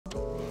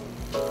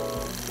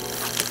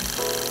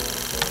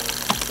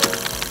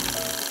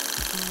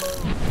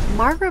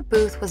Margaret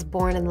Booth was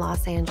born in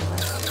Los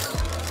Angeles.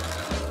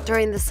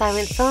 During the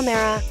silent film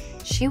era,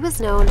 she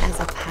was known as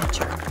a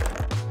patcher.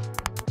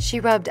 She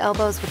rubbed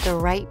elbows with the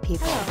right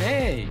people,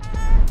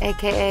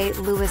 aka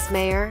Louis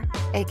Mayer,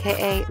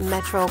 aka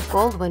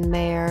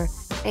Metro-Goldwyn-Mayer,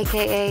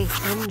 aka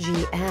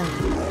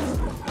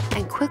MGM,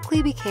 and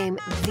quickly became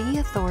the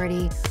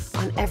authority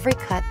on every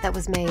cut that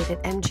was made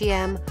at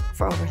MGM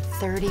for over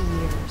 30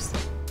 years.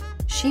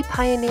 She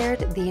pioneered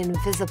the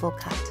invisible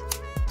cut,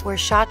 where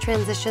shot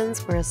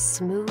transitions were as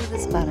smooth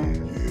as butter,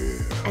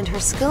 and her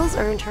skills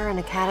earned her an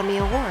Academy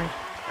Award,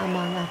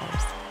 among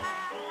others.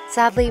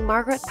 Sadly,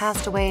 Margaret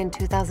passed away in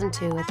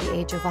 2002 at the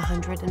age of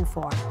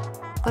 104,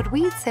 but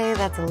we'd say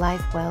that's a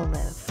life well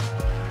lived.